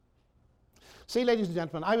See, ladies and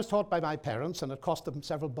gentlemen, I was taught by my parents, and it cost them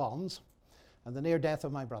several bonds, and the near death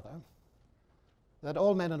of my brother, that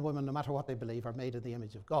all men and women, no matter what they believe, are made in the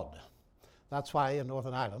image of God. That's why in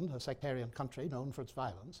Northern Ireland, a sectarian country known for its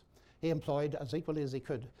violence, he employed, as equally as he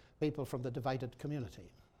could, people from the divided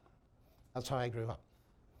community. That's how I grew up.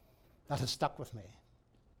 That has stuck with me.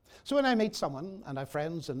 So when I meet someone, and I have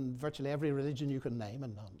friends in virtually every religion you can name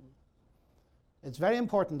and none, it's very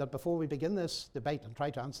important that before we begin this debate and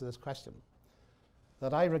try to answer this question,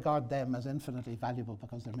 that I regard them as infinitely valuable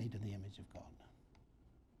because they're made in the image of God.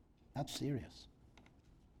 That's serious.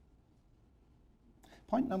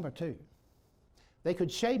 Point number 2. They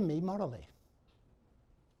could shame me morally.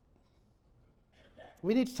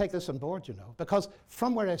 We need to take this on board, you know, because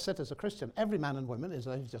from where I sit as a Christian, every man and woman, as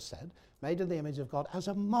I've just said, made in the image of God as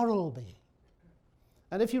a moral being.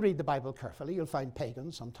 And if you read the Bible carefully, you'll find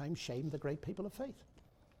pagans sometimes shame the great people of faith.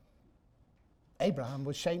 Abraham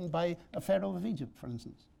was shamed by a Pharaoh of Egypt, for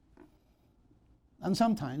instance. And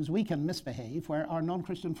sometimes we can misbehave where our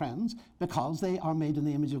non-Christian friends, because they are made in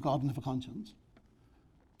the image of God and have a conscience,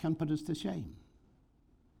 can put us to shame.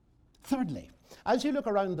 Thirdly, as you look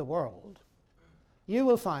around the world, you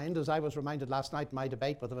will find, as I was reminded last night in my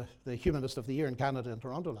debate with the Humanist of the Year in Canada in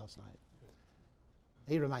Toronto last night,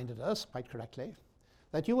 he reminded us, quite correctly,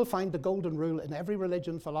 that you will find the golden rule in every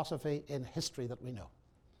religion, philosophy, in history that we know.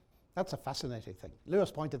 That's a fascinating thing.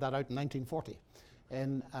 Lewis pointed that out in 1940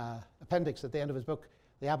 in appendix at the end of his book,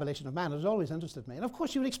 The Abolition of Man. It has always interested me. And of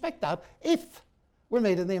course you would expect that if we're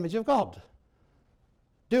made in the image of God.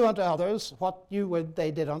 Do unto others what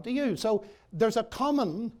they did unto you. So there's a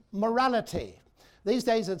common morality. These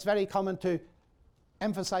days it's very common to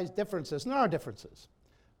emphasize differences, and there are differences.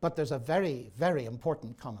 But there's a very, very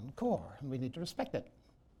important common core, and we need to respect it.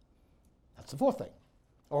 That's the fourth thing.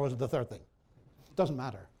 Or was it the third thing? Doesn't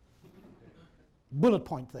matter. Bullet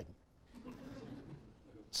point thing.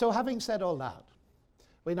 So having said all that,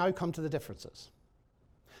 we now come to the differences.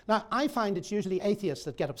 Now, I find it's usually atheists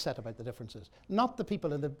that get upset about the differences, not the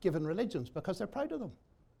people in the given religions, because they're proud of them.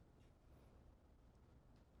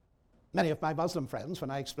 Many of my Muslim friends,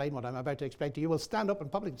 when I explain what I'm about to explain to you, will stand up in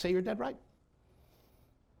public and say, you're dead right.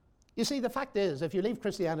 You see, the fact is, if you leave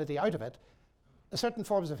Christianity out of it, certain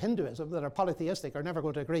forms of Hinduism that are polytheistic are never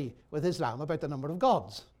going to agree with Islam about the number of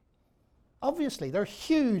gods. Obviously, there are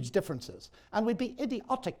huge differences, and we'd be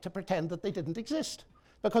idiotic to pretend that they didn't exist,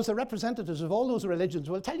 because the representatives of all those religions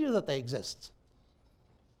will tell you that they exist.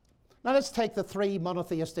 Now let's take the 3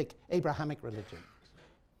 monotheistic Abrahamic religions.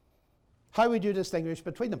 How would you distinguish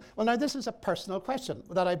between them? Well, now this is a personal question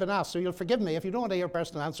that I've been asked, so you'll forgive me. If you don't want to hear a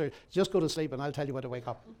personal answer, just go to sleep and I'll tell you when to wake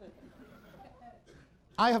up.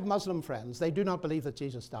 I have Muslim friends. They do not believe that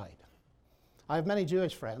Jesus died. I have many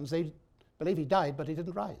Jewish friends. They believe he died, but he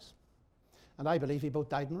didn't rise. And I believe he both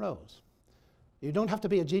died and rose. You don't have to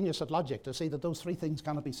be a genius at logic to see that those 3 things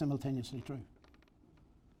cannot be simultaneously true.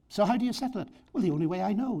 So how do you settle it? Well, the only way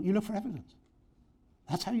I know, you look for evidence.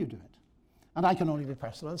 That's how you do it. And I can only be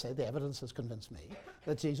personal and say the evidence has convinced me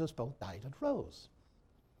that Jesus both died and rose.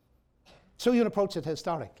 So you approach it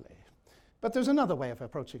historically. But there's another way of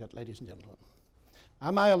approaching it, ladies and gentlemen.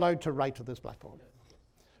 Am I allowed to write to this blackboard?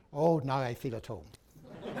 Oh, now I feel at home.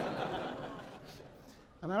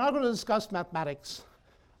 And I'm not going to discuss mathematics.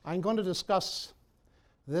 I'm going to discuss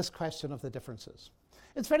this question of the differences.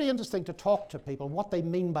 It's very interesting to talk to people what they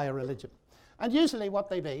mean by a religion. And usually what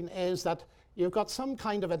they mean is that you've got some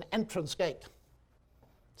kind of an entrance gate,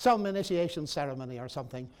 some initiation ceremony or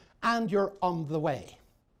something, and you're on the way.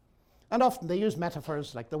 And often they use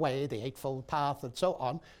metaphors like the way, the eightfold path, and so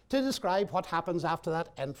on, to describe what happens after that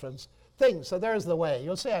entrance thing. So there's the way.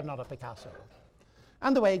 You'll say I'm not a Picasso.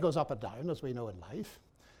 And the way goes up and down, as we know in life.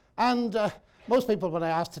 And most people, when I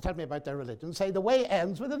ask to tell me about their religion, say the way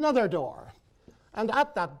ends with another door. And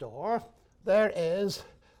at that door, there is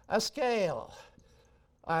a scale.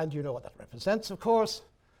 And you know what that represents, of course.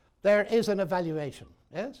 There is an evaluation,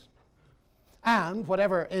 yes? And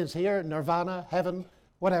whatever is here, nirvana, heaven,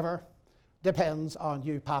 whatever, depends on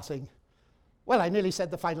you passing. Well, I nearly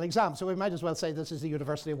said the final exam, so we might as well say this is the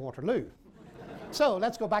University of Waterloo. So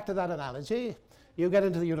let's go back to that analogy. You get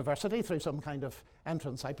into the university through some kind of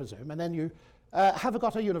entrance, I presume, and then you have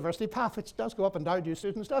got a university path, which does go up and down, you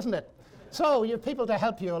students, doesn't it? So you have people to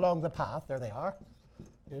help you along the path. There they are.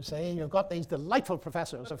 You see, you've got these delightful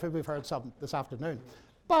professors, of whom we've heard some this afternoon.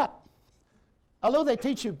 But although they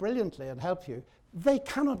teach you brilliantly and help you, they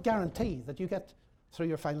cannot guarantee that you get through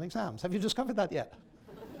your final exams. Have you discovered that yet?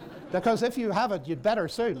 Because if you haven't, you'd better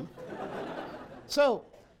soon. So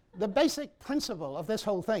the basic principle of this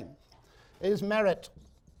whole thing is merit.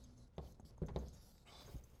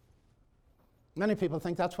 Many people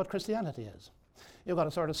think that's what Christianity is. You've got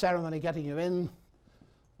a sort of ceremony getting you in,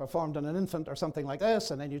 performed on an infant or something like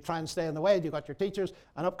this, and then you try and stay in the way, and you've got your teachers,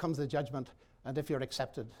 and up comes the judgment, and if you're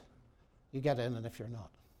accepted, you get in, and if you're not,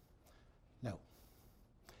 no.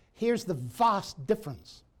 Here's the vast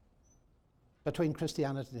difference between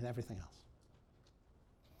Christianity and everything else.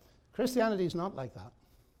 Christianity is not like that.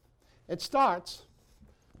 It starts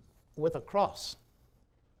with a cross.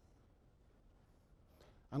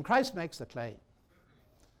 And Christ makes the claim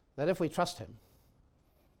that if we trust him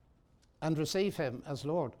and receive him as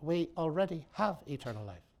Lord, we already have eternal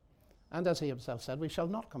life. And as he himself said, we shall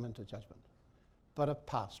not come into judgment, but have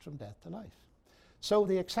passed from death to life. So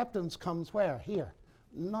the acceptance comes where? Here,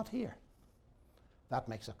 not here. That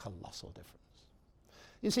makes a colossal difference.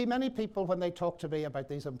 You see, many people, when they talk to me about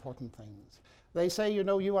these important things, they say, you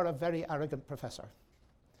know, you are a very arrogant professor.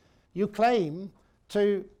 You claim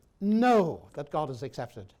to know that God has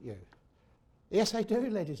accepted you. Yes, I do,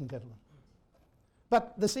 ladies and gentlemen.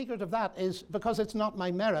 But the secret of that is because it's not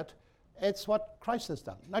my merit, it's what Christ has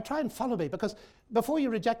done. Now try and follow me, because before you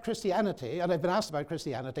reject Christianity, and I've been asked about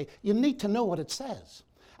Christianity, you need to know what it says.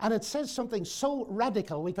 And it says something so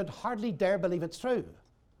radical we could hardly dare believe it's true.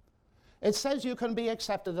 It says you can be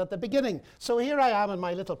accepted at the beginning. So here I am in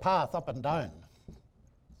my little path up and down,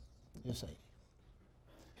 you see.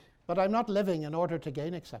 But I'm not living in order to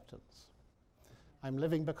gain acceptance. I'm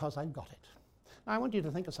living because I've got it. Now I want you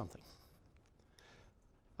to think of something.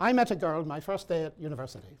 I met a girl my first day at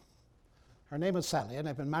university. Her name was Sally, and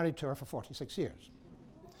I've been married to her for 46 years.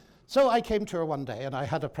 So I came to her one day, and I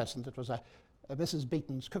had a present. It was a Mrs.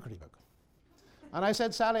 Beaton's cookery book. And I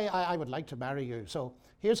said, Sally, I would like to marry you. So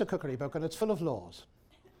here's a cookery book, and it's full of laws.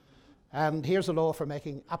 And here's a law for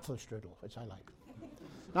making Apfelstrudel, which I like.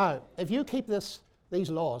 Now, if you keep these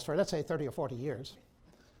laws for, let's say, 30 or 40 years,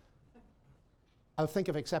 I'll think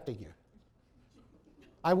of accepting you.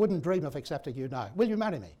 I wouldn't dream of accepting you now. Will you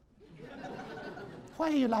marry me? Why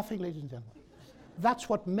are you laughing, ladies and gentlemen? That's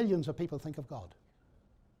what millions of people think of God.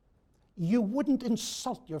 You wouldn't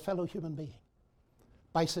insult your fellow human being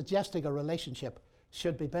by suggesting a relationship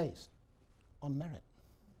should be based on merit.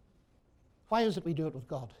 Why is it we do it with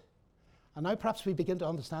God? And now perhaps we begin to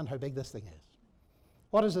understand how big this thing is.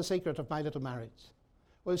 What is the secret of my little marriage?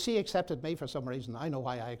 Well, she accepted me for some reason. I know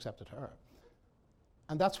why I accepted her.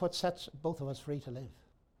 And that's what sets both of us free to live.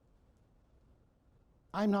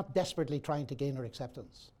 I'm not desperately trying to gain her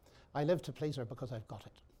acceptance. I live to please her because I've got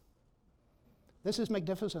it. This is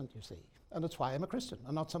magnificent, you see, and it's why I'm a Christian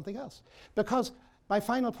and not something else. Because my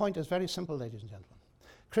final point is very simple, ladies and gentlemen.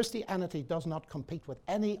 Christianity does not compete with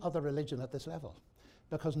any other religion at this level,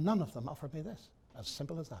 because none of them offer me this. As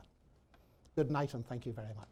simple as that. Good night, and thank you very much.